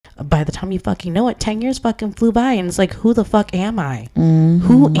by the time you fucking know it, 10 years fucking flew by, and it's like, who the fuck am I?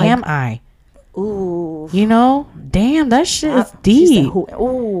 Who am I? Ooh. You know? Damn, that shit is deep.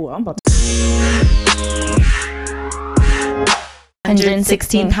 Ooh, I'm about to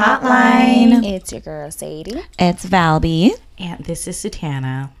 116 hotline. It's your girl Sadie. It's Valby. And this is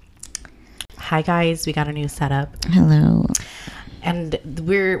Satana. Hi guys, we got a new setup. Hello. And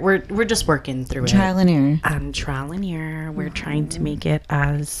we're just working through Trial and error. Trial and error. We're trying to make it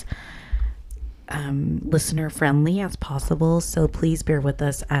as listener friendly as possible. So please bear with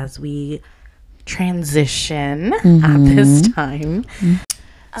us as we transition at this time.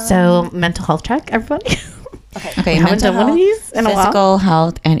 So mental health check, everybody. Okay. We haven't done one of these in a while. Physical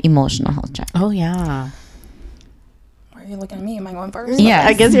health and emotional health check. Oh yeah. Why are you looking at me? Am I going first? Yes.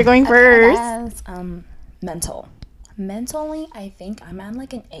 I guess you're going first. Yes. Mentally, I think I'm at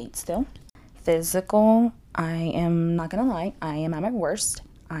like an 8 still. Physical, I am not gonna lie, I am at my worst.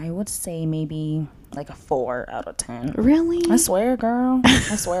 I would say maybe like a 4 out of 10. Really? I swear, girl.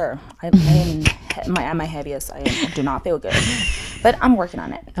 I swear. I am at my heaviest. I do not feel good, but I'm working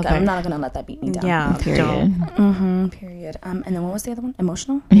on it. Okay. I'm not gonna let that beat me down. Yeah. Period. Period. And then what was the other one?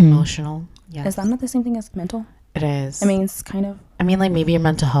 Emotional. Emotional. Yes. Is that not the same thing as mental? It is. I mean, it's kind of I mean, like maybe your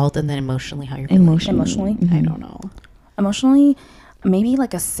mental health and then emotionally how you're feeling. emotionally. I don't know. Emotionally, maybe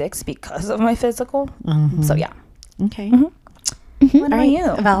like a 6 because of my physical. So yeah. Okay. What about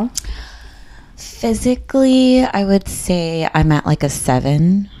you? Val? Physically, I would say I'm at like a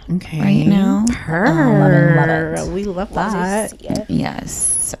 7 Okay. right now. Love it. We love Love to that. see it.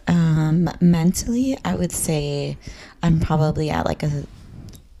 Yes. Mentally, I would say I'm probably at like a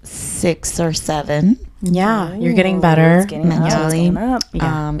 6 or 7. Yeah, you're getting Ooh, better. it's getting up, it's mentally. getting up.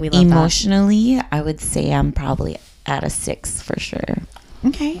 Yeah, we love that. Emotionally, I would say I'm probably at a 6 for sure.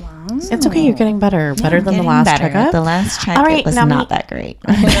 Okay. It's okay. You're getting better. Better than the Getting last better. checkup. The last check All right, it was now not that great.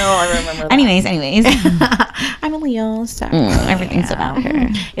 I know, I remember that. anyways. I'm a Leo, so Everything's about her.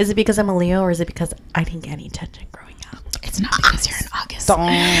 Is it because I'm a Leo, or is it because I didn't get any attention growing up? It's not because you're in August.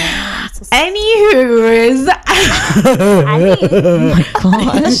 Anywho's,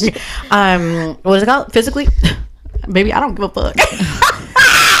 Gosh. what is it called? Physically, baby, I don't give a fuck.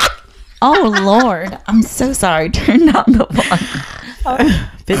 Oh Lord, I'm so sorry. Turn down the volume.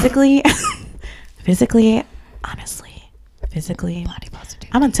 physically, honestly, body positive.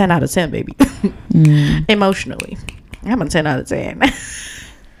 I'm a 10 out of 10, baby. Emotionally, I'm a 10 out of 10.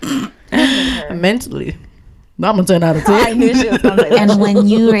 Mentally, I'm a 10 out of 10. I knew she was going to say that. And when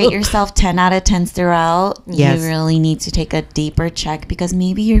you rate yourself 10 out of 10s throughout, Yes. you really need to take a deeper check because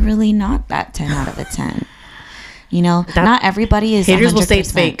maybe you're really not that 10 out of a 10. You know, not everybody is. Haters will say 100%.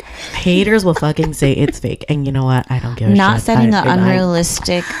 it's fake. Haters will fucking say it's fake. And you know what? I don't give a shit. Not setting an I-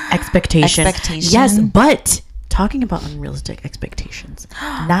 unrealistic expectation. expectation. Yes, but talking about unrealistic expectations,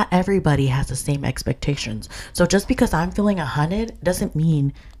 not everybody has the same expectations. So just because I'm feeling 100 doesn't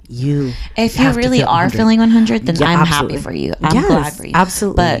mean you. If you have to really feel are 100. feeling 100, then Yeah, I'm absolutely. happy for you. I'm Yes, glad for you.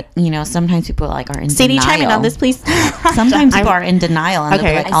 absolutely. But, you know, sometimes people are in Sadie, denial. chime in on this, please. Sometimes people are in denial and they'll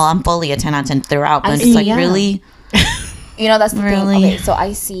Okay. be like, oh, I'm fully a 10 out of 10 throughout. But it's see, like, yeah. really? You know, that's the Really? thing. Okay, so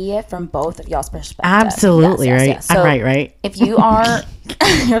I see it from both of y'all's perspectives. Absolutely, Yes, right? yes. So I'm right? if you are,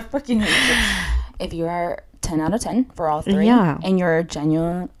 you're fucking. If you are 10 out of 10 for all 3, Yeah. and you're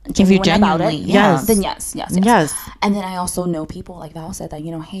genuine about genuinely, it, yes. then yes. Yes. And then I also know people like Val said that,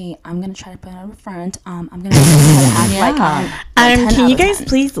 you know, hey, I'm gonna try to put it up front. I'm gonna try to act like I'm 10 Can out you of guys 10.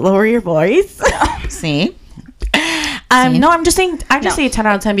 please lower your voice? See? No, I'm just saying, I just say 10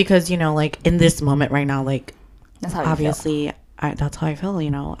 out of 10 because, you know, like in this moment right now, like That's how you feel. obviously that's how I feel, you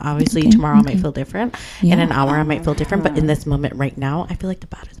know. Obviously tomorrow I might feel different. In an hour I might feel different, but in this moment right now I feel like the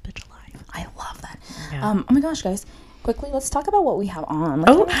baddest bitch alive. I love that. Yeah. Oh my gosh, guys! Quickly, let's talk about what we have on.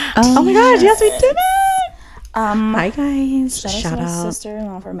 Oh my god, yes we did it. Um, Hi guys. shout Shout out to my out.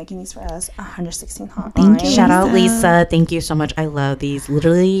 sister-in-law for making these for us. 116 hotline. Thank you. Shout out Lisa. Thank you so much. I love these.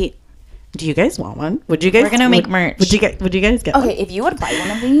 Literally, do you guys want one? Would you guys We're gonna make merch. Would you guys get one? Okay, if you would buy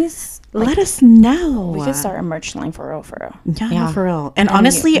one of these, Let us know. we could start a merch line for real, Yeah, no, Yeah. for real. And And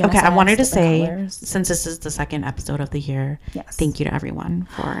honestly, you okay, I guys wanted to have different say, colors. since this is the second episode of the year, Yes. thank you to everyone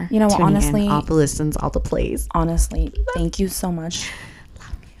for You know what, tuning honestly- in, all the listens, all the plays. Honestly, thank you so much.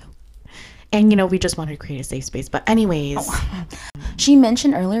 And, you know, we just wanted to create a safe space. But anyways, She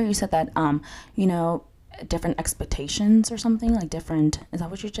mentioned earlier, you said that, you know, different expectations or something like different. Is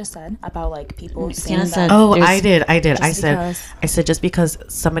that what you just said about like people saying said- that? oh, There's- I did. I Just because- said just because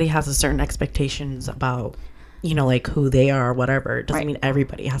somebody has a certain expectations about, you know, like who they are or whatever, doesn't Right. mean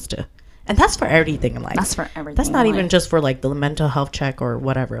everybody has to. And that's for everything in life. That's for everything. That's not in even life. just for like the mental health check or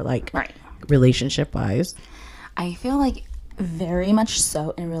whatever, like Right. relationship wise. I feel like very much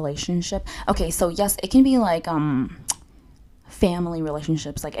so in relationship. Okay, so yes, it can be like family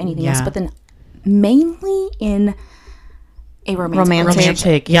relationships, like anything else, but then mainly in a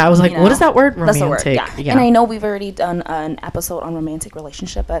romantic. Yeah, I was like, what is that word? Romantic. That's the word, yeah. And I know we've already done an episode on romantic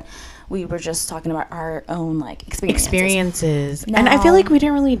relationship, but we were just talking about our own like experiences. And I feel like we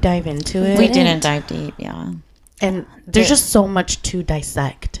didn't really dive into it. We didn't dive deep, yeah. And there's just so much to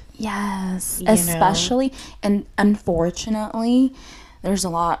dissect. Yes, especially, and unfortunately, there's a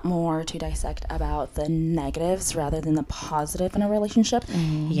lot more to dissect about the negatives rather than the positive in a relationship.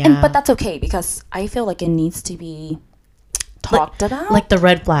 But that's okay, because I feel like it needs to be talked about. Like the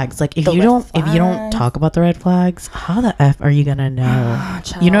red flags. Like if you don't talk about the red flags, how the F are you gonna know?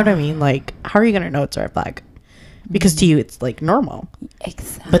 You know what I mean? Like, how are you gonna know it's a red flag? Because to you it's like normal.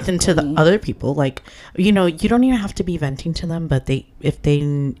 Exactly. But then to the other people, like, you know, you don't even have to be venting to them, but if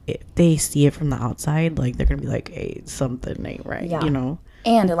they see it from the outside, like, they're gonna be like, hey, something ain't right. You know?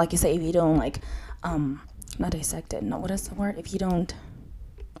 And like you say, if you don't like not dissect it, no, what is the word? If you don't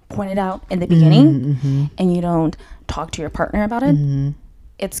point it out in the beginning and you don't talk to your partner about it,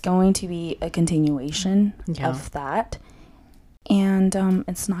 it's going to be a continuation of that, and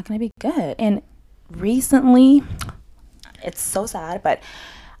it's not going to be good. And recently, it's so sad, but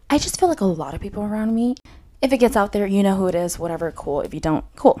I just feel like a lot of people around me, if it gets out there, you know who it is, whatever, cool. If you don't,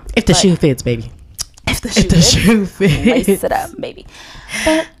 cool. If the shoe fits, baby. If the shoe fits, lace it up, baby.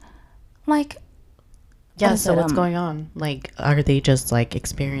 But like, yeah, so what's going on? Like, are they just like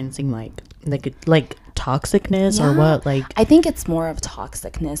experiencing like toxicness or what? Like, I think it's more of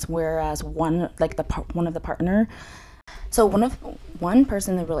toxicness, whereas one of the partner, so one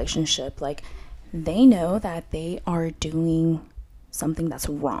person in the relationship, like, they know that they are doing something that's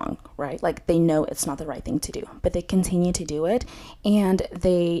wrong, right? Like, they know it's not the right thing to do, but they continue to do it, and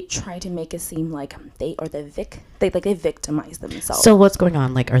they try to make it seem like they are they victimize themselves. So what's going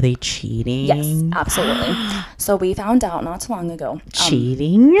on? Like, are they cheating? Yes, absolutely. So we found out not too long ago.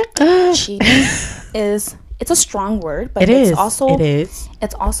 Cheating? Cheating it's a strong word, but it's also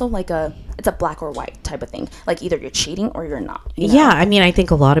like it's a black or white type of thing. Like, either you're cheating or you're not. You know? Yeah, I mean, I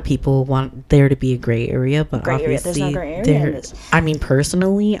think a lot of people want there to be a gray area, but obviously there's no gray area. I mean,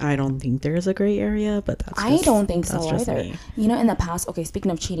 personally, I don't think there's a gray area, but I don't think so either. Me. You know, in the past, okay,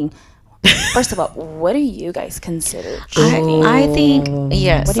 speaking of cheating, first of all, what do you guys consider cheating? I think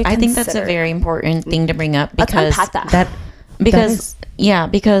I think that's a very important thing to bring up, because let's unpack that.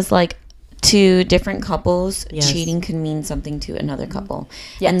 because like, to different couples, cheating can mean something to another couple.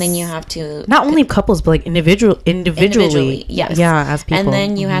 And then you have to, not only couples, but like individually. Yes. Yeah, as people. And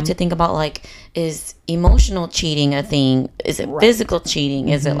then you have to think about, like, is emotional cheating a thing? Is it physical cheating?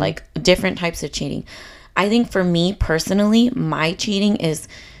 Is it like different types of cheating? I think for me personally, my cheating is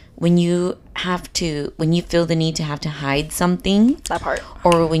when you feel the need to have to hide something, that part,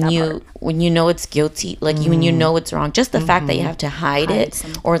 or when you know it's guilty, like when you know it's wrong, just the fact that you have to hide it,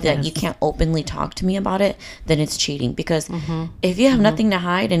 or that you can't openly talk to me about it, then it's cheating. Because if you have nothing to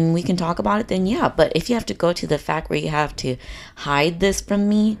hide and we can talk about it, then but if you have to go to the fact where you have to hide this from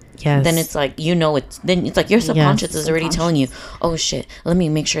me, then it's like, then it's like your subconscious is already telling you, oh shit, let me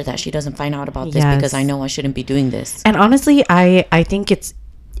make sure that she doesn't find out about this, because I know I shouldn't be doing this. And honestly, I think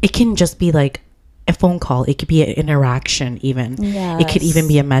it can just be like a phone call. It could be an interaction, even. Yes. It could even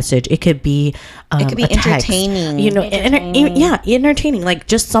be a message. It could be it could be entertaining. You know, entertaining. Like,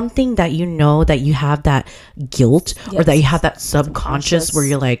 just something that you know that you have that guilt, or that you have that subconscious where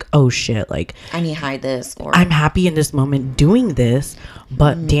you're like, oh shit, like, I need to hide this, or I'm happy in this moment doing this,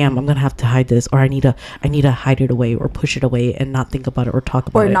 but damn, I'm gonna have to hide this, or I need to hide it away, or push it away and not think about it, or talk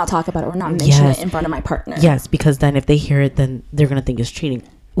about it, or not talk about it, or not mention it in front of my partner. Yes, because then if they hear it, then they're gonna think it's cheating.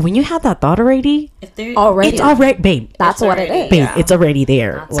 When you have that thought already, it's already, babe. That's what it is, babe. It's already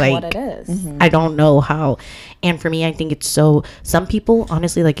there. That's what it is. I don't know how. And for me, I think it's so. Some people,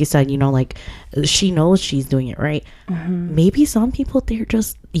 honestly, like you said, you know, like, she knows she's doing it right. Maybe some people, they're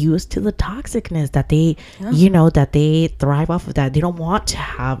just used to the toxicness that they, you know, that they thrive off of that. They don't want to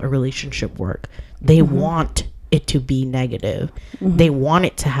have a relationship work. They want it to be negative. They want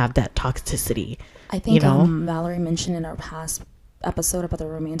it to have that toxicity. I think Valerie mentioned in our past episode about the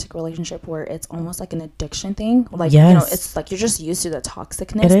romantic relationship where it's almost like an addiction thing. Like, you know, it's like you're just used to the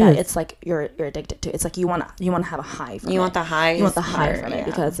toxicness it's like you're addicted to. It's like you want to have a high from you want the high from it,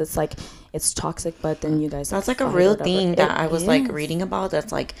 because it's like it's toxic, but then you guys that's like a fight or real whatever. thing that I was like is. reading about.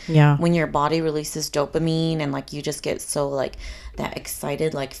 That's like Yeah. when your body releases dopamine and like you just get so like that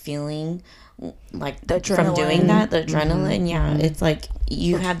excited like feeling like The from doing adrenaline. that, the adrenaline. Yeah, it's like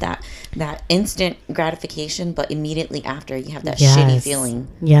you have that instant gratification, but immediately after you have that shitty feeling.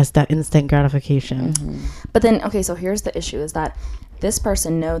 Yes, that instant gratification. But then, okay, so here's the issue: is that this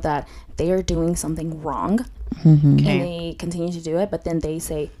person know that they are doing something wrong, and they continue to do it. But then they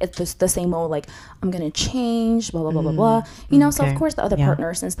say it's just the same old like, "I'm gonna change," blah blah blah blah blah. You know, so of Okay. course the other Yeah.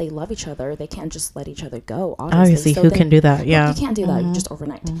 partner, since they love each other, they can't just let each other go. Obviously, So who then- can do that? like, Yeah. you can't do that just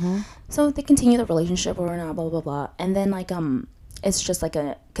overnight. So they continue the relationship or not, blah blah blah, and then like it's just like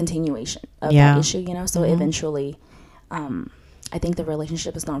a continuation of Yeah. that issue, you know. So eventually, I think the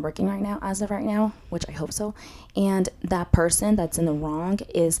relationship is not working right now, as of right now, which I hope so. And that person that's in the wrong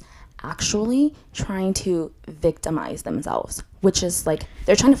is actually trying to victimize themselves, which is like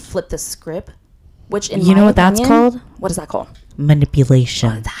they're trying to flip the script. Which in You my know what that's opinion- called? What is that called?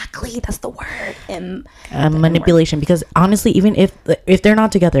 Manipulation. Exactly, that's the word. Manipulation. Because honestly, even if they're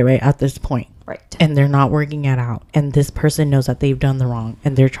not together, right, at this point, Right. and they're not working it out, and this person knows that they've done the wrong,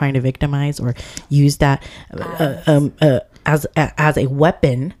 and they're trying to victimize or use that as a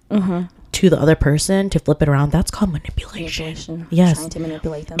weapon to the other person to flip it around, that's called manipulation. Manipulation. Yes. Trying to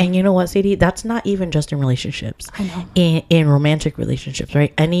manipulate them. And you know what, Sadie? That's not even just in relationships. I know. In romantic relationships,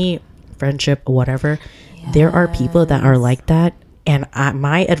 right? Any friendship, whatever. There are people that are like that. And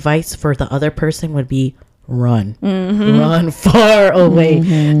my advice for the other person would be run. Run far away.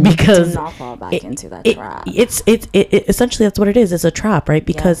 Because Do not fall back into that trap. It's essentially that's what it is. It's a trap, right?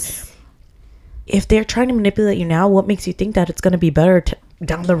 Because Yes. if they're trying to manipulate you now, what makes you think that it's going to be better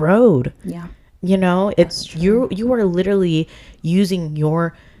down the road? Yeah. You know, it's you are literally using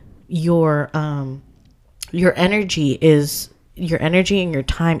your energy and your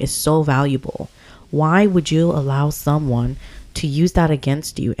time is so valuable. Why would you allow someone to use that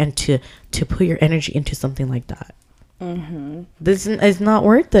against you and to put your energy into something like that? This is not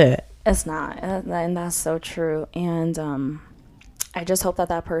worth it. It's not, and that's so true. And I just hope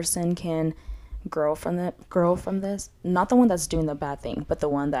that person can grow from this. Not the one that's doing the bad thing, but the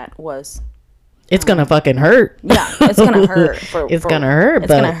one that was. It's gonna fucking hurt. Yeah, it's gonna hurt. It's gonna hurt.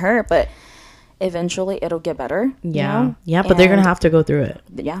 It's gonna hurt, but eventually it'll get better. Yeah, you know? yeah, but they're gonna And, have to go through it.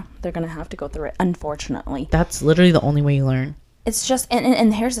 Yeah, they're gonna have to go through it. Unfortunately. That's literally the only way you learn. It's just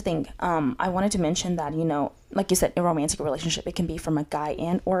and here's the thing, I wanted to mention that, you know, like you said, a romantic relationship, it can be from a guy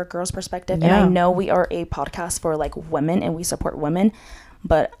and or a girl's perspective. And Yeah. I know we are a podcast for like women and we support women,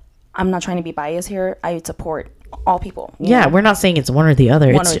 but I'm not trying to be biased here. I support all people. you Yeah, know, we're not saying it's one or the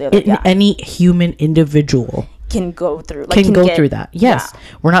other. One It's or the other, yeah. any human individual can go through can go get- through that. Yes. yeah.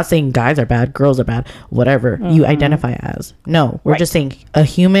 We're not saying guys are bad, girls are bad, whatever you identify as. No, we're just saying a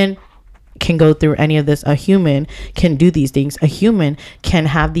human can go through any of this. A human can do these things. A human can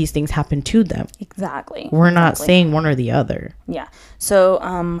have these things happen to them. Exactly. We're not Exactly. saying one or the other. Yeah. So,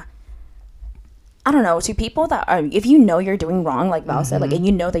 I don't know, to people that are, if you know you're doing wrong, like Val said, like, and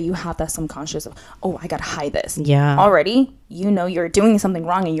you know that you have that subconscious of, oh, I gotta hide this. Yeah. Already, you know you're doing something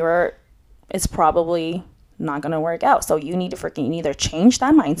wrong and it's probably not gonna work out. So you need to freaking either change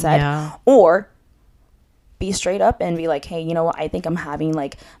that mindset Yeah. or be straight up and be like, hey, you know what? I think I'm having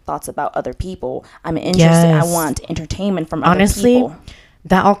like thoughts about other people. I'm interested. Yes. I want entertainment from Honestly, other people.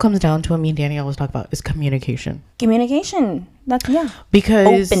 that all comes down to what me and Danny always talk about is communication. Communication. That's, yeah.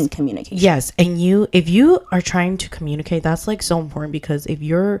 Because Open communication. yes, and if you are trying to communicate, that's like so important, because if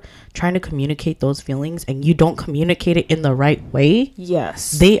you're trying to communicate those feelings and you don't communicate it in the right way,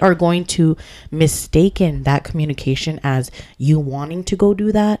 Yes. they are going to mistaken that communication as you wanting to go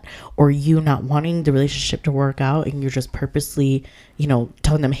do that, or you not wanting the relationship to work out, and you're just purposely,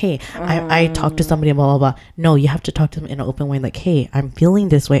 telling them, hey, I talked to somebody, blah, blah, blah. No, you have to talk to them in an open way, like, hey, I'm feeling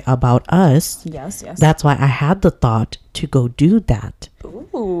this way about us. Yes, yes. That's why I had the thought to go do that.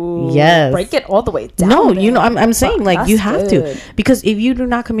 Ooh, Yes. break it all the way down. No, man. I'm saying, Fuck, like, you that's have good. to, because if you do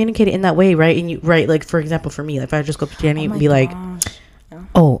not communicate it in that way, right, and like, for example, for me, if I just go up to Jenny and be like,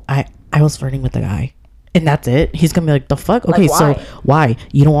 oh, I was flirting with the guy, and that's it, he's gonna be like, the fuck? Okay, Like, so why? why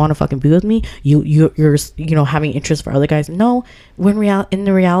you don't want to fucking be with me? You're having interest for other guys? No, in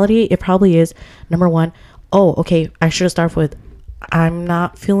the reality, it probably is, number one, oh, okay, I should have started with, I'm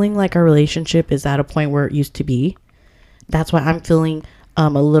not feeling like our relationship is at a point where it used to be. That's why I'm feeling a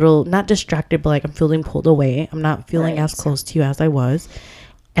little, not distracted, but like I'm feeling pulled away. I'm not feeling Right. as close to you as I was.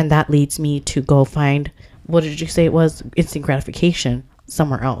 And that leads me to go find, what did you say it was? Instant gratification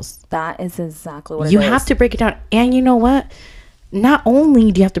somewhere else. That is exactly what You it is. have to break it down. And you know what? not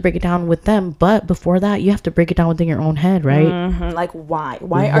only do you have to break it down with them, but before that, you have to break it down within your own head, right? Like, why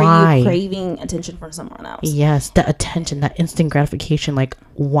are you craving attention from someone else? Yes, the attention, that instant gratification. Like,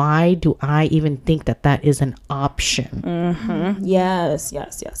 why do I even think that is an option? Yes.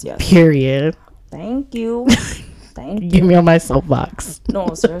 Period. Thank you. Give me on my soapbox.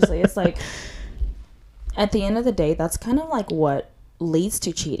 No, seriously, it's like, at the end of the day, that's kind of like what leads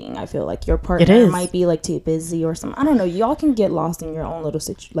to cheating. I feel like your partner might be like too busy or something. I don't know. Y'all can get lost in your own little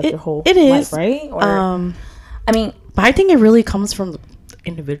your whole life, right? Or, I mean, but I think it really comes from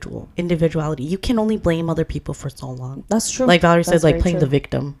individuality. You can only blame other people for so long. That's true. Like Valerie says, like playing the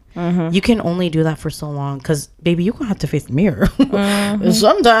victim. You can only do that for so long because, baby, you're gonna have to face the mirror.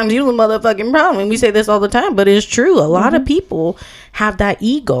 Sometimes you're the motherfucking problem. And we say this all the time, but it's true. A lot of people have that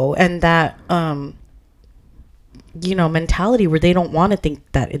ego and that mentality where they don't want to think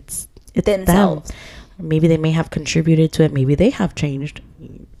that it's themselves. Them. Maybe they may have contributed to it. Maybe they have changed.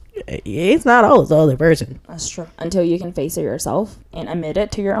 It's not always the other person. That's true. Until you can face it yourself and admit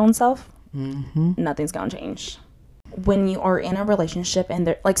it to your own self, nothing's gonna change. When you are in a relationship and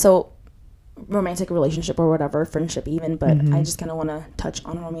they're like, so romantic relationship or whatever, friendship even, but I just kind of want to touch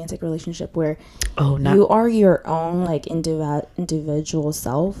on a romantic relationship where you are your own like individual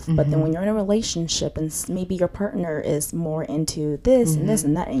self, but then when you're in a relationship and maybe your partner is more into this and this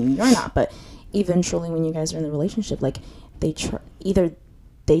and that and you're not, but eventually when you guys are in the relationship, like they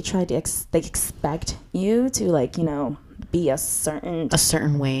try to expect you to, like, be a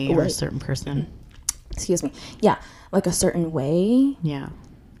certain way or a certain person. Excuse me. Yeah, like a certain way. Yeah.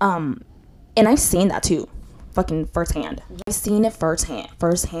 And I've seen that too, fucking firsthand. I've seen it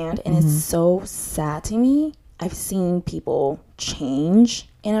firsthand, and it's so sad to me. I've seen people change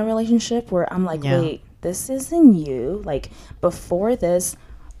in a relationship where I'm like, wait, this isn't you. Like before this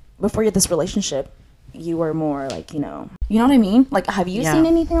relationship, you were more like, you know what I mean? Like, have you seen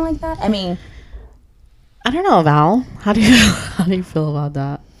anything like that? I mean, I don't know, Val. How do you feel about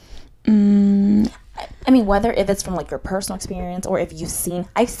that? I mean, whether if it's from like your personal experience or if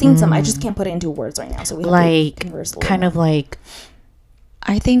I've seen some. I just can't put it into words right now. So we have to converse a little kind of like.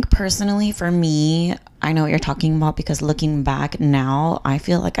 I think personally for me, I know what you're talking about because looking back now, I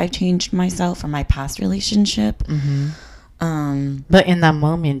feel like I changed myself from my past relationship. But in that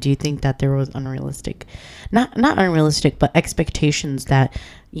moment, do you think that there was unrealistic, not unrealistic, but expectations that,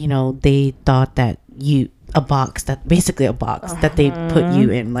 they thought that a box that they put you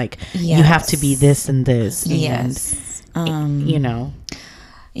in, like you have to be this and this. Yes. And,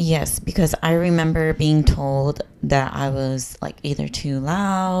 Yes, because I remember being told that I was like either too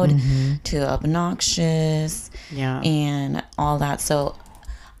loud, too obnoxious, and all that. So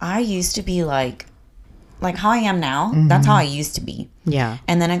I used to be like how I am now. That's how I used to be. Yeah.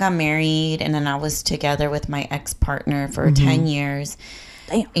 And then I got married, and then I was together with my ex-partner for 10 years.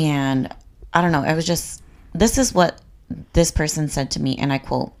 Damn. And I don't know, it was just, this is what this person said to me, and I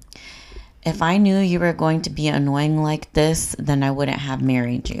quote, "If I knew you were going to be annoying like this, then I wouldn't have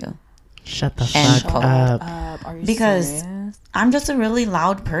married you." Shut the fuck up. Are you because serious? I'm just a really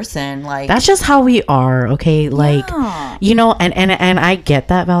loud person. Like, that's just how we are, okay? Like, and I get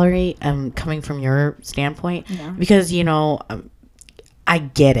that, Valerie, coming from your standpoint, because I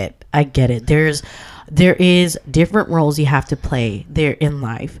get it. There is different roles you have to play there in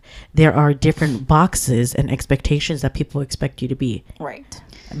life. There are different boxes and expectations that people expect you to be. Right.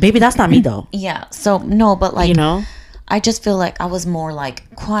 Baby, that's not me though. Yeah. So no, but like, I just feel like I was more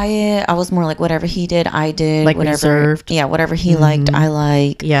like quiet. I was more like whatever he did, I did. Like whatever, reserved. Yeah, whatever he liked, I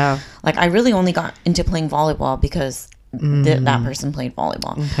like. Yeah. Like I really only got into playing volleyball because that person played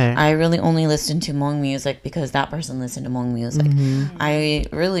volleyball. Okay. I really only listened to Hmong music because that person listened to Hmong music. I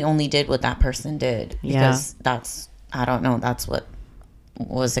really only did what that person did because that's what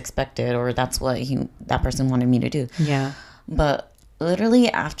was expected, or that's what that person wanted me to do. Yeah. But literally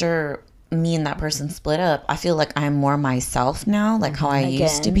after me and that person split up, I feel like I'm more myself now, like how I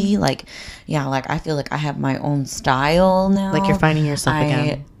used to be. Like, like I feel like I have my own style now. Like you're finding yourself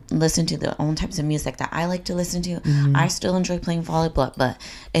again. Listen to the own types of music that I like to listen to. I still enjoy playing volleyball, but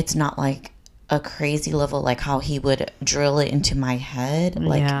it's not like a crazy level like how he would drill it into my head.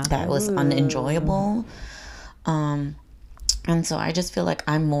 Like that was unenjoyable. And so I just feel like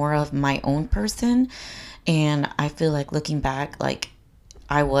I'm more of my own person, and I feel like looking back, like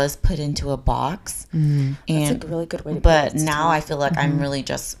I was put into a box. And that's a really good way to but put it. now I feel like I'm really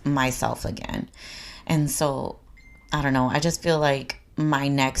just myself again. And so I don't know, I just feel like my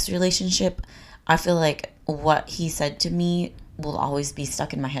next relationship, I feel like what he said to me will always be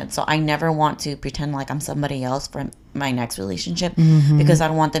stuck in my head. So I never want to pretend like I'm somebody else for my next relationship, because I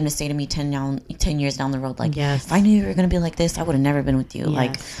don't want them to say to me 10 years down the road, like, if I knew you were going to be like this, I would have never been with you.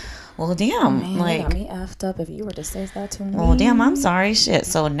 Like, well, damn. Man, like, you got me effed up if you were to say that to me. well, damn, I'm sorry. Shit.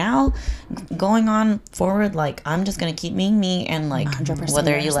 So now going on forward, like, I'm just going to keep being me, and like, 100%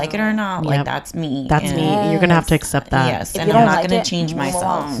 whether you like it or not, like, that's me. That's and, me. You're going to have to accept that. Yes. If And you I'm don't not like going it, to change move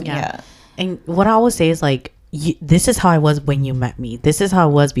myself. along. Yeah. And what I always say is like, this is how I was when you met me. This is how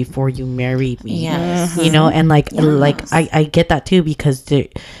I was before you married me. Yes. You know, and like I get that too, because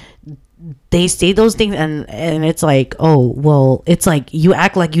they say those things, and it's like, oh well, it's like you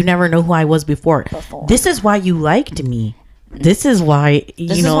act like you never know who I was before. This is why you liked me. This is why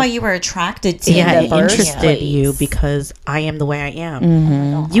This is why you were attracted to me. interested you, because I am the way I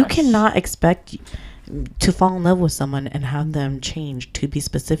am. You cannot expect to fall in love with someone and have them change to be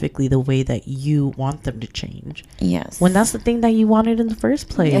specifically the way that you want them to change. Yes. When that's the thing that you wanted in the first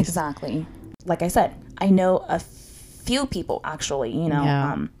place. Exactly. Like I said, I know a few people actually, you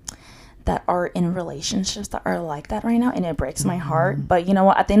know, that are in relationships that are like that right now, and it breaks my heart. But you know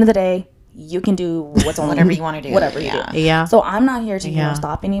what? At the end of the day, you can do what's on whatever you want to do. Whatever you do. Yeah. So I'm not here to you know,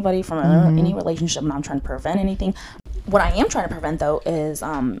 stop anybody from any relationship. I'm not trying to prevent anything. What I am trying to prevent though is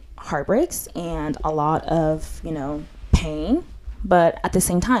heartbreaks and a lot of, you know, pain. But at the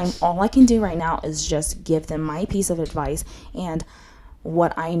same time, all I can do right now is just give them my piece of advice and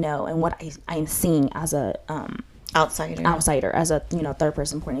what I know and what I'm seeing as a outsider, as a, you know, third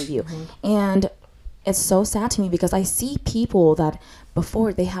person point of view. And it's so sad to me because I see people that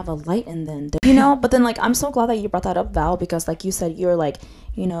before they have a light in them, you know. But then like, I'm so glad that you brought that up, Val, because like you said, you're like,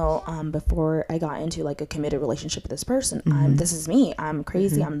 you know, before I got into like a committed relationship with this person, this is me. I'm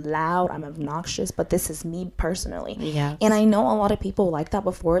crazy, I'm loud, I'm obnoxious, but this is me personally. Yeah. And I know a lot of people like that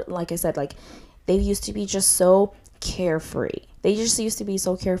before. Like I said, like they used to be just so carefree. They just used to be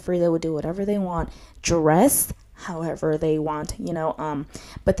so carefree. They would do whatever they want, dress however they want, you know.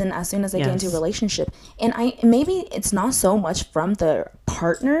 But then as soon as they get into a relationship, and maybe it's not so much from their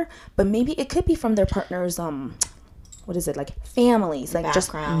partner, but maybe it could be from their partner's what is it, like families, like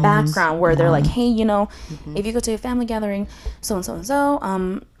just background, where they're like, hey, you know, if you go to a family gathering, so and so and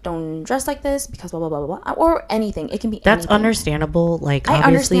so, don't dress like this because blah blah blah blah blah, or anything. It can be that's anything. Understandable. Like, I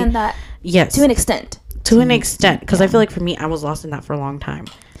obviously, understand that, yes, to an extent. Because I feel like for me, I was lost in that for a long time,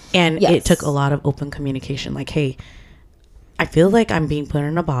 and it took a lot of open communication. Like, hey, I feel like I'm being put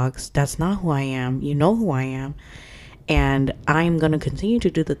in a box. That's not who I am. You know who I am, and I'm gonna continue to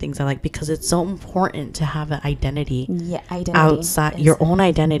do the things I like, because it's so important to have an identity. Outside your own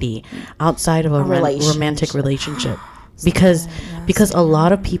identity, outside of a romantic relationship. Because a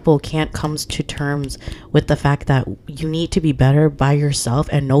lot of people can't come to terms with the fact that you need to be better by yourself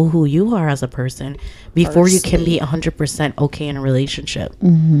and know who you are as a person before you can be 100% okay in a relationship.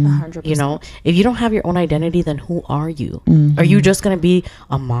 100%. You know, if you don't have your own identity, then who are you? Are you just gonna be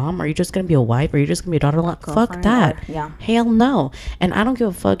a mom? Are you just gonna be a wife? Are you just gonna be a daughter? Fuck that. Hell no. And I don't give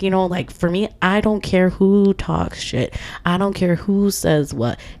a fuck. You know, like for me, I don't care who talks shit. I don't care who says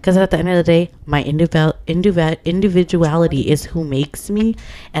what. Because at the end of the day, my individuality is who makes me,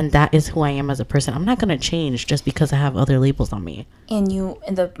 and that is who I am as a person. I'm not gonna change just because I have other labels on me. And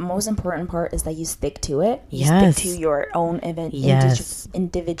the most important part is that you stick to it. You Yes. stick to your own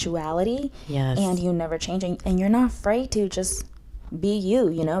individuality. Yes. And you never change, and you're not afraid to just be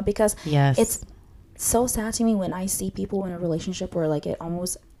you know, because it's so sad to me when I see people in a relationship where like it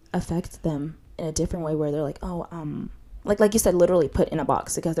almost affects them in a different way, where they're like, oh, like you said, literally put in a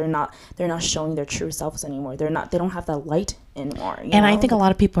box, because they're not showing their true selves anymore. They don't have that light anymore. You know? I think a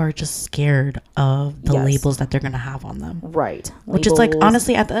lot of people are just scared of the labels that they're gonna have on them. Right. Which is like,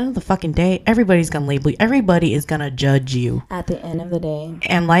 honestly, at the end of the fucking day, everybody's gonna label you. Everybody is gonna judge you. At the end of the day.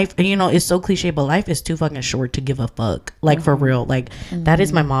 And life, you know, is so cliche, but life is too fucking short to give a fuck. Like, for real. Like, that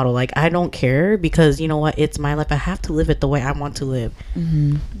is my motto. Like, I don't care, because you know what? It's my life. I have to live it the way I want to live.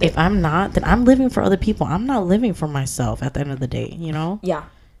 If I'm not, then I'm living for other people. I'm not living for myself at the end of the day, you know? Yeah.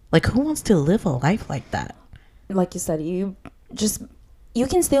 Like, who wants to live a life like that? Like you said, you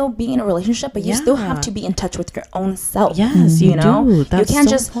can still be in a relationship, but you still have to be in touch with your own self. Yes, you know? Do. That's you can't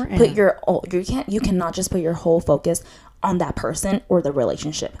so just important. you cannot just put your whole focus on that person or the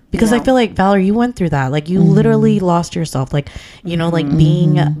relationship. Because I feel like, Valerie, you went through that. Like, you literally lost yourself. Like, you know, like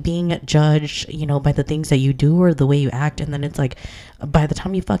being judged, you know, by the things that you do or the way you act. And then it's like, by the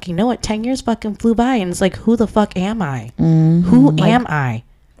time you fucking know it, 10 years fucking flew by. And it's like, who the fuck am I? Who am I?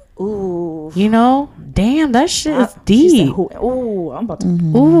 Ooh. You know? Damn, that shit is deep. Ooh, I'm about to.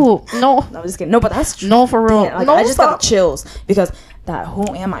 Ooh, no. I'm just kidding. No, but that's true. No, for real. Damn, like, no, I just got chills because that who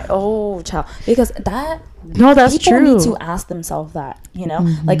am I? Oh, child, because that No, that's people true. need to ask themselves that, you know,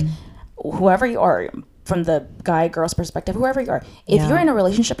 like whoever you are, from the guy girl's perspective, whoever you are, if Yeah. you're in a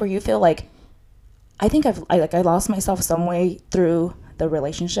relationship where you feel like, I think I lost myself some way through the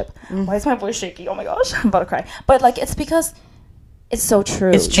relationship. Why is my voice shaky? Oh my gosh, I'm about to cry. But like, it's because it's so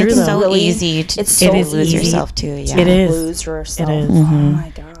true. It's true, It's though. so Really, easy to it's so lose easy. yourself too. Yeah. It is. lose yourself. It is. Oh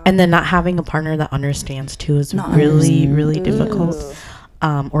my god. And then not having a partner that understands too is Not really, understand. really difficult.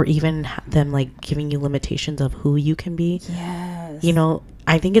 Ugh. Or even them like giving you limitations of who you can be. Yes. You know,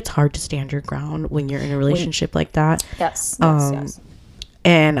 I think it's hard to stand your ground when you're in a relationship like that. Yes. Yes.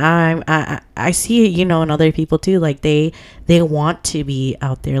 And I see it, you know, in other people too. Like they want to be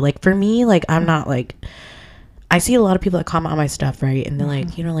out there. Like for me, like I'm not like, I see a lot of people that comment on my stuff, right? And they're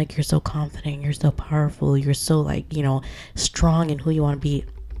like, you know, like you're so confident, you're so powerful, you're so like, you know, strong in who you want to be.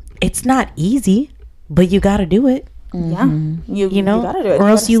 It's not easy, but you got to do it. Yeah. You know, gotta do it. or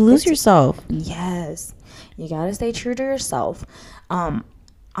else gotta you lose stay- yourself. Yes. You gotta stay true to yourself.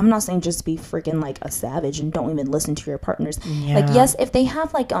 I'm not saying just be freaking like a savage and don't even listen to your partners. Like, Yeah. yes, if they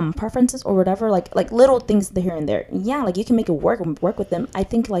have like preferences or whatever, like little things here and there, yeah, like you can make it work with them. I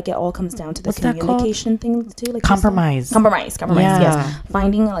think like it all comes down to the What's that called? communication thing too. Like Compromise. compromise. Yeah. Yes,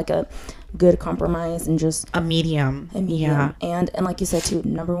 finding like a good compromise and just A medium. a medium. And like you said too,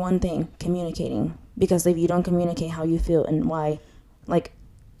 number one thing, communicating. Because if you don't communicate how you feel and why, like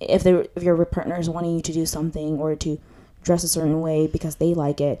if your partner is wanting you to do something or to dress a certain way because they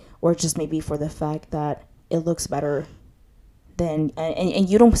like it, or just maybe for the fact that it looks better, then and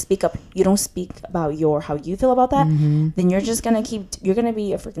you don't speak about how you feel about that, then you're just gonna you're gonna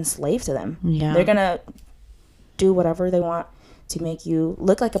be a freaking slave to them. Yeah. They're gonna do whatever they want to make you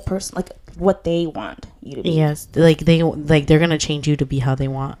look like a person, like what they want you to be. Yes, like they're gonna change you to be how they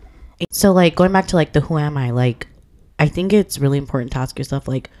want. So like going back to like the who am I, like I think it's really important to ask yourself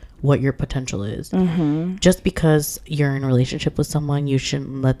like what your potential is. Just because you're in a relationship with someone, you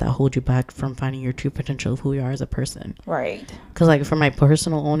shouldn't let that hold you back from finding your true potential of who you are as a person. Right. Because like from my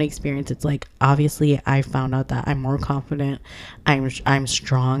personal own experience, it's like obviously I found out that I'm more confident, I'm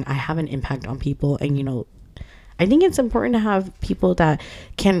strong, I have an impact on people, and you know, I think it's important to have people that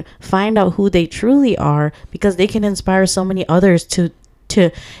can find out who they truly are, because they can inspire so many others to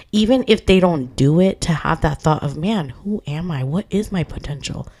even if they don't do it, to have that thought of, man, who am I? What is my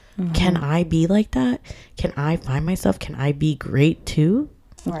potential? Can I be like that? Can I find myself? Can I be great too?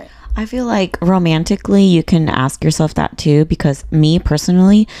 Right. I feel like romantically you can ask yourself that too, because me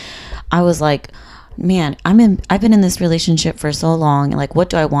personally, I was like, man, I've been in this relationship for so long. Like, what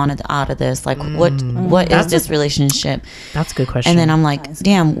do I want out of this? Like, what is this relationship? That's a good question. And then I'm like,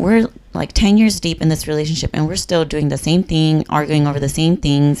 damn, we're like 10 years deep in this relationship and we're still doing the same thing, arguing over the same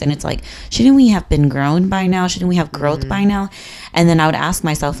things. And it's like, shouldn't we have been grown by now? Shouldn't we have growth by now? And then I would ask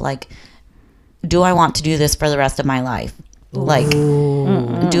myself, like, do I want to do this for the rest of my life? Like,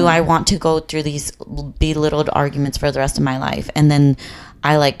 do I want to go through these belittled arguments for the rest of my life? And then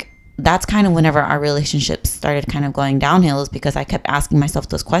that's kind of whenever our relationship started kind of going downhill, is because I kept asking myself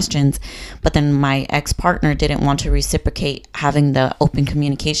those questions, but then my ex-partner didn't want to reciprocate having the open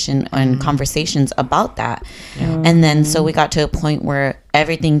communication and conversations about that. And then so we got to a point where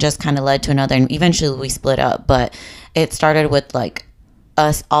everything just kind of led to another, and eventually we split up. But it started with like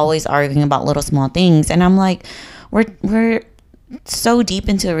us always arguing about little small things, and I'm like, we're so deep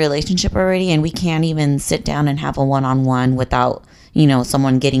into a relationship already, and we can't even sit down and have a one-on-one without, you know,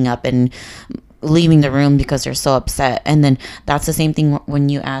 someone getting up and leaving the room because they're so upset. And then that's the same thing when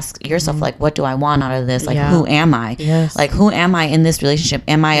you ask yourself, like, what do I want out of this? Like, who am I? Yes. Like, who am I in this relationship?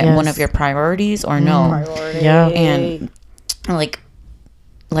 Am I one of your priorities or no? Priority. Yeah. And like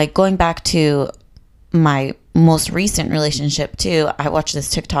going back to my most recent relationship too, I watched this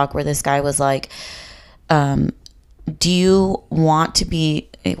TikTok where this guy was like, do you want to be,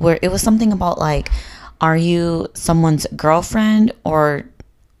 where it was something about like, are you someone's girlfriend, or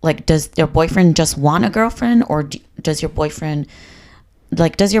like, does your boyfriend just want a girlfriend, or does your boyfriend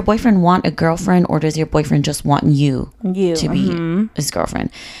want a girlfriend, or does your boyfriend just want you to be his girlfriend?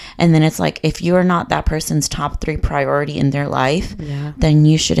 And then it's like, if you're not that person's top 3 priority in their life, then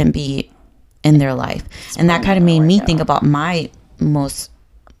you shouldn't be in their life. And that kind of made me think about my most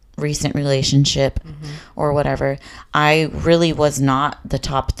recent relationship or whatever. I really was not the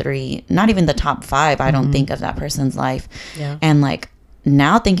top 3, not even the top 5, I don't think, of that person's life. And like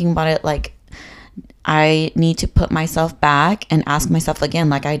now thinking about it, like I need to put myself back and ask myself again,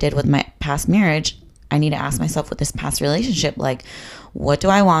 like I did with my past marriage. I need to ask myself with this past relationship, like, what do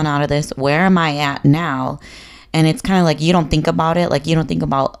I want out of this? Where am I at now? And it's kind of like, you don't think about it, like you don't think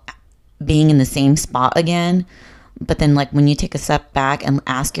about being in the same spot again. But then like when you take a step back and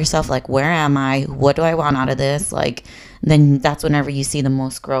ask yourself like, where am I? What do I want out of this? Like, then that's whenever you see the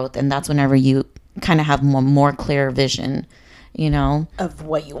most growth, and that's whenever you kind of have more clear vision, you know, of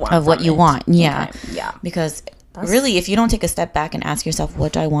what you want. Of what you want. Yeah. Okay. Yeah. Because really, if you don't take a step back and ask yourself,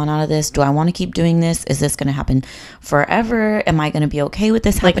 what do I want out of this? Do I want to keep doing this? Is this going to happen forever? Am I going to be okay with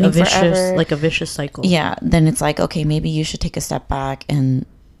this happening forever? Like a vicious cycle. Yeah. Then it's like, okay, maybe you should take a step back and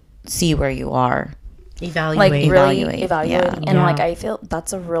see where you are. Evaluate. Like really evaluate. Yeah. And like I feel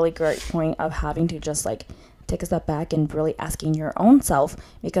that's a really great point of having to just like take a step back and really asking your own self,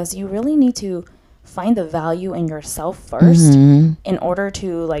 because you really need to find the value in yourself first in order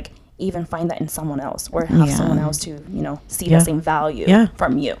to like even find that in someone else, or have someone else to, you know, see the same value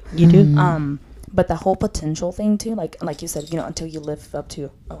from you. You do. But the whole potential thing too, like you said, you know, until you live up to,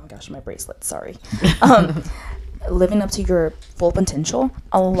 oh my gosh, my bracelet, sorry. Living up to your full potential.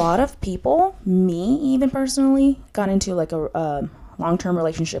 A lot of people, me even personally, got into like a long-term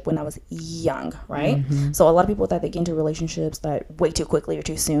relationship when I was young, right? So a lot of people that they get into relationships that way too quickly or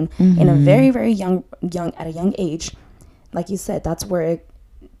too soon in a very, very young at a young age. Like you said, that's where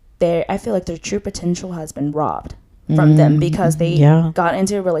I feel like their true potential has been robbed from them, because they got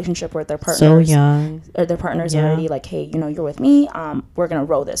into a relationship with their partners so young, or their partners already like, hey, you know, you're with me, we're gonna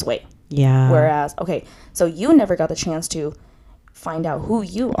roll this way. Whereas, okay, so you never got the chance to find out who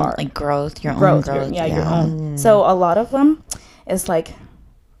you are, like own growth. Your own. So a lot of them, it's like,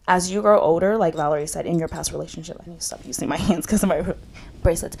 as you grow older, like Valerie said, in your past relationship, I need to stop using my hands because of my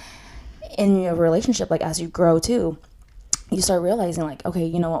bracelets. In your relationship, like as you grow too, you start realizing like, okay,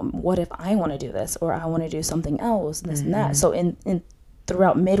 you know, what if I want to do this, or I want to do something else, this and that. So in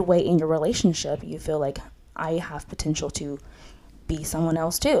throughout midway in your relationship, you feel like I have potential to be someone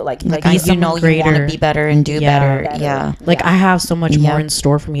else too, like you know, you want to be better and do better. Like I have so much more in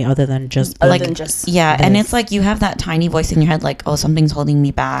store for me other than just this. And it's like you have that tiny voice in your head like, oh, something's holding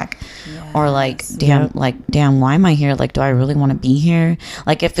me back, or like damn, why am I here? Like, do I really want to be here?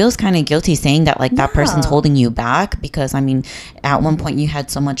 Like, it feels kind of guilty saying that, like that person's holding you back, because I mean, at one point you had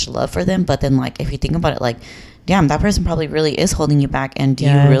so much love for them, but then like if you think about it, like, damn, that person probably really is holding you back, and do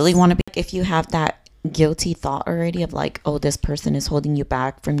you really want to be? If you have that guilty thought already of like, oh, this person is holding you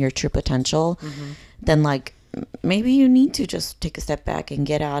back from your true potential, then like maybe you need to just take a step back and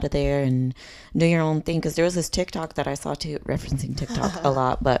get out of there and do your own thing. Because there was this TikTok that I saw too, referencing TikTok a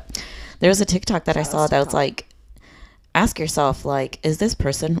lot, but there was a TikTok that I saw that was like, ask yourself, like, is this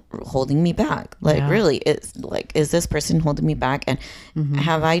person holding me back? Like, really, it's like, is this person holding me back? And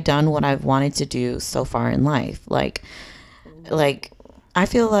have I done what I've wanted to do so far in life? Like I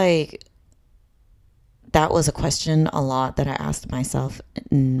feel like that was a question a lot that I asked myself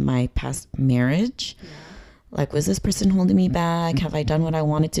in my past marriage. Like, was this person holding me back? Have I done what I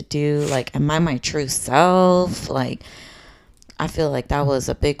wanted to do? Like, am I my true self? Like, I feel like that was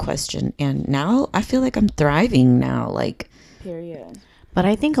a big question. And now I feel like I'm thriving now. Like, period. But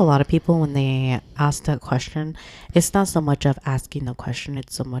I think a lot of people, when they ask that question, it's not so much of asking the question,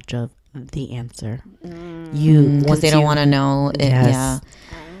 it's so much of the answer. Because they don't want to know it.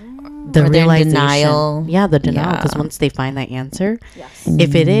 The realization, denial. the denial, because once they find that answer,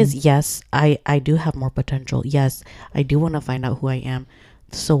 if it is yes, I do have more potential, yes, I do want to find out who I am,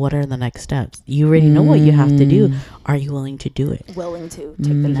 so what are the next steps? You already know what you have to do. Are you willing to do it? Willing to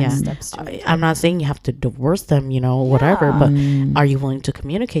take the next steps to I'm not saying you have to divorce them, you know, whatever, but are you willing to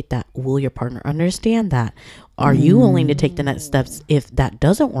communicate that? Will your partner understand that? Are you willing to take the next steps if that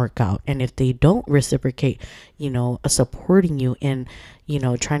doesn't work out, and if they don't reciprocate, you know, supporting you in, you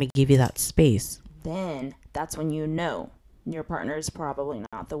know, trying to give you that space? Then that's when you know your partner is probably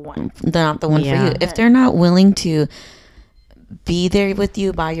not the one. They're not the one for you. If they're not willing to be there with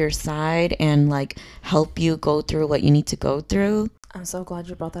you by your side and like help you go through what you need to go through. I'm so glad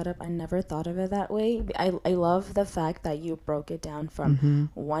you brought that up. I never thought of it that way. I love the fact that you broke it down from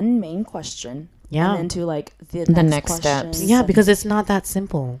one main question and then to like the next steps. Yeah, because it's not that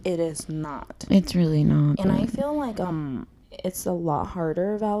simple. It is not. It's really not. And I feel like it's a lot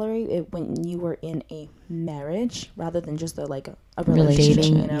harder, Valerie, when you were in a marriage rather than just a relationship.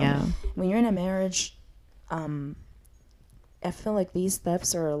 You know? When you're in a marriage, I feel like these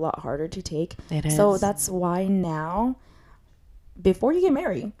steps are a lot harder to take. It is. So that's why now, before you get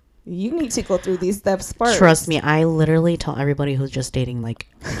married, you need to go through these steps first. Trust me, I literally tell everybody who's just dating, like,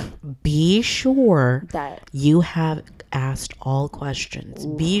 be sure that you have asked all questions.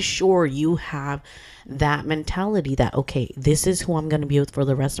 Ooh. Be sure you have that mentality that, okay, this is who I'm going to be with for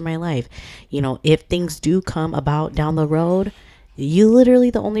the rest of my life. You know, if things do come about down the road, you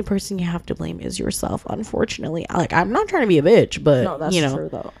literally, the only person you have to blame is yourself, unfortunately. Like, I'm not trying to be a bitch, but no, that's you know, true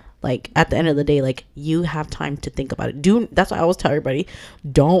though. Like at the end of the day, like you have time to think about it. That's why I always tell everybody,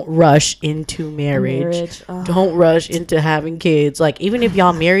 don't rush into marriage. Don't rush into having kids. Like even if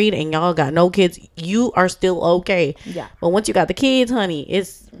y'all married and y'all got no kids, you are still okay. Yeah. But once you got the kids, honey,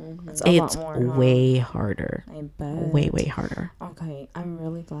 it's a lot more, way harder. I bet. Way harder. Okay, I'm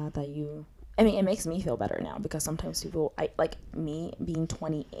really glad that you. I mean, it makes me feel better now because sometimes people, like me being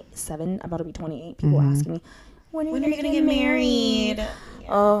 27, about to be 28, people asking me, when are you gonna get married?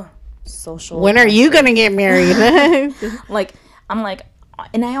 Oh, social. When are you gonna get married? Like, I'm like,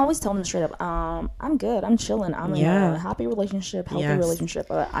 and I always tell them straight up, I'm good, I'm chilling, I'm in a happy relationship, healthy relationship.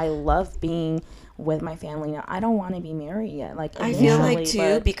 I love being with my family now. I don't want to be married yet. Like, I feel like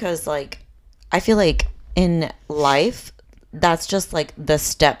too, because like I feel like in life, that's just like the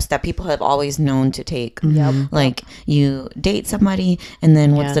steps that people have always known to take. Like you date somebody and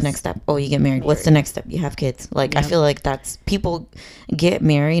then what's the next step? Oh, you get married. What's the next step? You have kids. Like I feel like that's, people get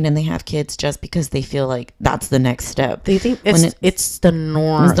married and they have kids just because they feel like that's the next step. They think it's the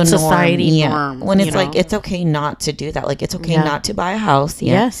norm. It's the society norm. When it's like, it's okay not to do that. Like it's okay not to buy a house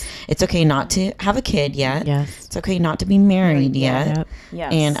yet. Yes. It's okay not to have a kid yet. Yes. It's okay not to be married yet.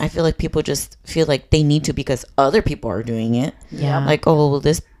 Yes. And I feel like people just feel like they need to because other people are doing it. Yeah. Like, oh, well,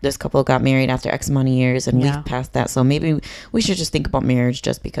 this couple got married after X amount of years and we've passed that. So maybe we should just think about marriage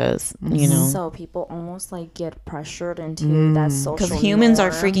just because, you know. So people almost like get pressured into that social Because humans norm.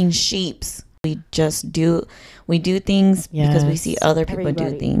 are freaking sheeps. We just do things because we see other people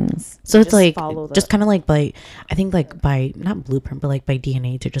do things. So it's Just like follow just kind of like by, I think like by not blueprint but like by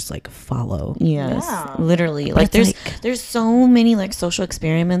DNA to just like follow. Yes, Yeah. literally. But Like it's there's so many like social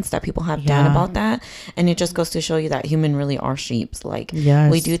experiments that people have done about that, and it just goes to show you that human really are sheeps. Like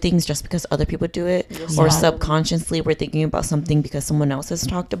Yes. we do things just because other people do it, or subconsciously we're thinking about something because someone else has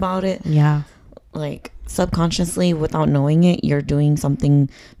talked about it. Yeah. Like subconsciously, without knowing it, you're doing something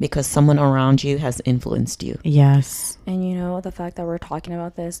because someone around you has influenced you. Yes. And you know, the fact that we're talking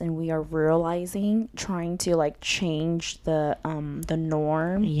about this and we are realizing, trying to like change the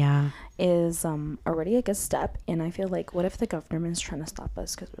norm Yeah. is already a good step. And I feel like, what if the government's trying to stop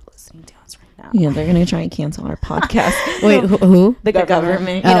us because we're listening to us right now? Yeah, they're gonna try and cancel our podcast. Wait, who? The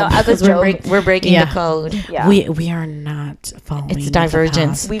government. You know, as a joke. We're breaking Yeah. the code. Yeah. We are not following. It's the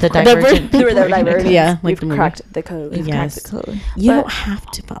divergence. path. We've The cracked- divergent. We're the divergence. Yeah, like We've the movie. cracked the code. We've Yes. cracked the code. You But- don't have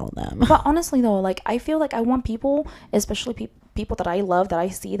to follow them. But honestly though, like I feel like I want people, especially people that I love, that I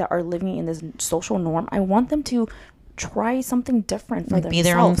see that are living in this social norm, I want them to try something different for Like, themselves. be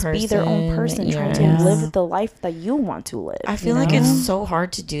their own Be their own person. person. Trying to Yes. live the life that you want to live. I feel You like know? it's so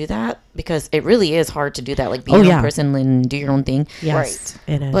hard to do that because it really is hard to do that. Like be Oh, your yeah. own person and do your own thing. Yes,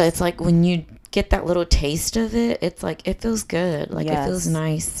 it is. But it's like when you get that little taste of it, it's like it feels good. Like it feels Yes.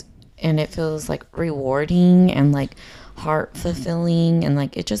 nice and it feels like rewarding and like heart fulfilling and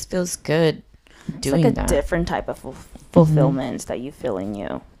like it just feels good It's doing like a that. different type of fulfillment that you feel in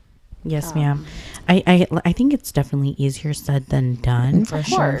you. Yes, ma'am. I think it's definitely easier said than done. For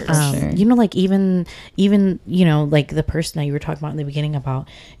sure. For sure. You know, like even you know, like the person that you were talking about in the beginning about,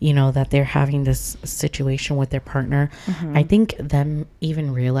 you know, that they're having this situation with their partner. I think them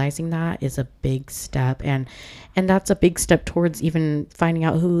even realizing that is a big step, and that's a big step towards even finding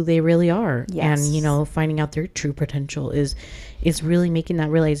out who they really are, Yes. and you know, finding out their true potential is really making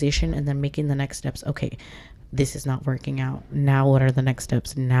that realization and then making the next steps. Okay, this is not working out. Now what are the next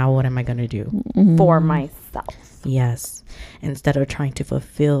steps? Now what am I going to do? For myself. Yes. Instead of trying to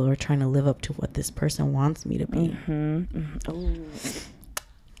fulfill or trying to live up to what this person wants me to be.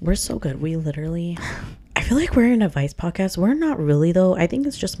 We're so good. We literally, I feel like we're an advice podcast. We're not really though. I think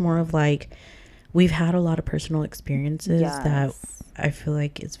it's just more of like, we've had a lot of personal experiences that I feel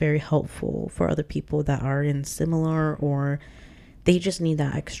like it's very helpful for other people that are in similar, or they just need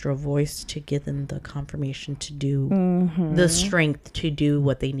that extra voice to give them the confirmation to do the strength to do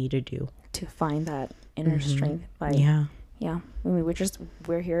what they need to do. To find that inner strength by Yeah. I mean,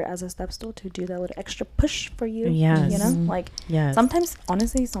 we're here as a step stool to do that little extra push for you. Yes. You know, like Yes. sometimes,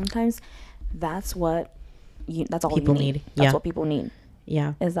 honestly, that's what that's all People you need. need. That's Yeah. what people need.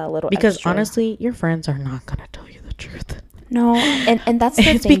 Yeah. Is that little Because extra. honestly, your friends are not going to tell you the truth. No, and that's the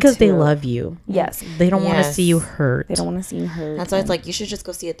It's thing because they too. love you. Yes, They don't want to Yes. see you hurt. they don't want to see you hurt. That's why it's like you should just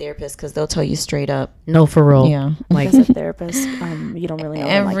go see a therapist because they'll tell you straight up. No, for real. Yeah. Like, as a therapist, you don't really know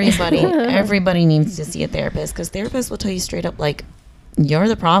them like this. Everybody needs to see a therapist because therapists will tell you straight up like you're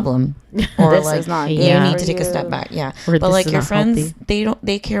the problem or This like is not you good need for to take a you. step back. Yeah. Or But this like is your not friends, healthy.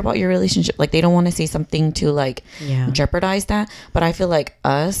 they care about your relationship. Like they don't want to say something to like yeah. jeopardize that. But I feel like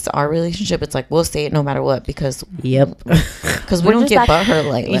our relationship, it's like we'll say it no matter what because Yep. we We're don't just get that- butthurt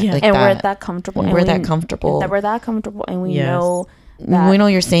like Yeah. like And that. we're that comfortable. And and we're we- that comfortable. That we're that comfortable, and we Yes. know we know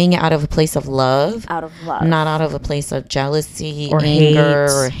you're saying it out of a place of love, not out of a place of jealousy Or anger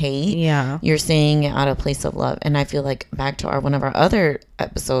hate. or hate. Yeah. You're saying it out of a place of love. And I feel like back to one of our other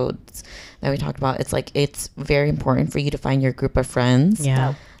episodes that we talked about, it's like it's very important for you to find your group of friends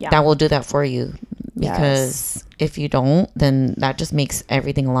that will do that for you, because if you don't, then that just makes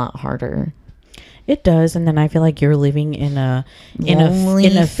everything a lot harder. It does. And then I feel like you're living in a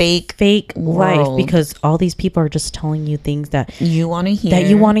fake life, because all these people are just telling you things that you want to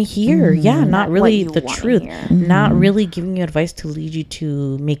hear, not really the truth, not Mm-hmm. really giving you advice to lead you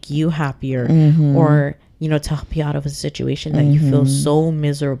to make you happier, Mm-hmm. or to help you out of a situation that you feel so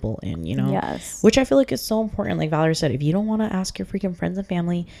miserable in, which I feel like is so important. Like Valerie said, if you don't want to ask your freaking friends and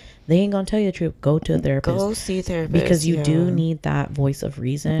family, they ain't gonna tell you the truth. Go to a therapist. Go see a therapist, because you do need that voice of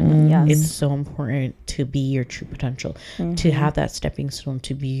reason. It's so important to be your true potential, to have that stepping stone,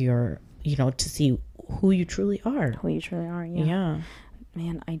 to be your, to see who you truly are. Yeah.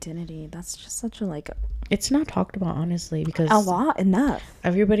 Man, identity. That's just such a It's not talked about, honestly, because enough.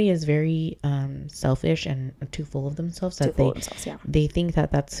 Everybody is very selfish and too full of themselves that they think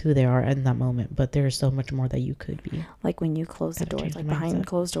that that's who they are in that moment, but there's so much more that you could be. Like when you close the doors, like behind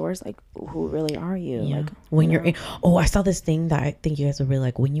closed doors, like who really are you? Yeah. Like when you're in, I saw this thing that I think you guys would really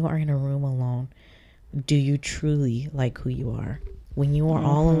like. When you are in a room alone, do you truly like who you are? When you are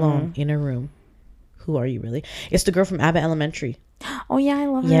all alone in a room, who are you really? It's the girl from Abbott Elementary. Oh yeah, I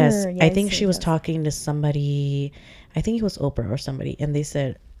love her. Yes, I think she was talking to somebody. I think it was Oprah or somebody, and they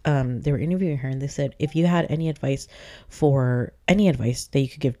said they were interviewing her, and they said, if you had any advice that you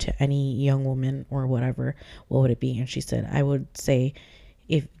could give to any young woman or whatever, what would it be? And she said, I would say,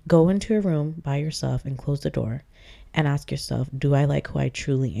 if go into a room by yourself and close the door, and ask yourself, do I like who I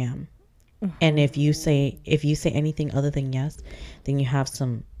truly am? And if you say anything other than yes, then you have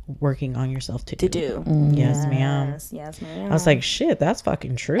some working on yourself to do. Yes, ma'am. Yes, ma'am. I was like, shit, that's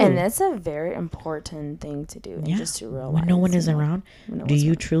fucking true. And that's a very important thing to do. And just to realize when no one is around, do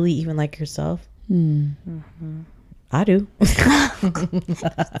you truly even like yourself? I do.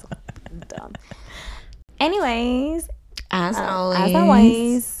 Dumb. Anyways, as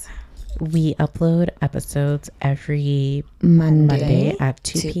always, we upload episodes every Monday at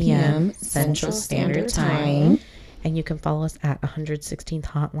 2 p.m. Central Standard Time. And you can follow us at 116th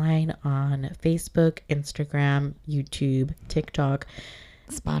Hotline on Facebook, Instagram, YouTube, TikTok,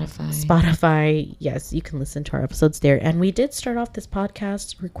 Spotify. Yes, you can listen to our episodes there. And we did start off this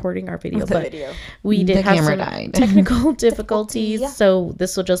podcast recording our video, but we did have some technical difficulties. So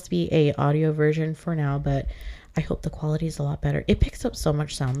this will just be a audio version for now, but I hope the quality is a lot better. It picks up so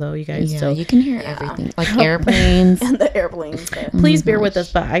much sound though, you guys. Yeah, so you can hear everything, like airplanes. And the airplanes. Please bear with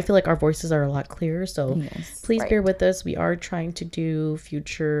us, but I feel like our voices are a lot clearer. So please bear with us. We are trying to do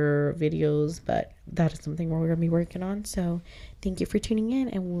future videos, but that is something we're going to be working on. So thank you for tuning in,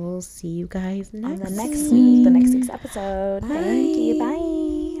 and we'll see you guys next week, the next week's episode. Bye. Thank you.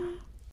 Bye.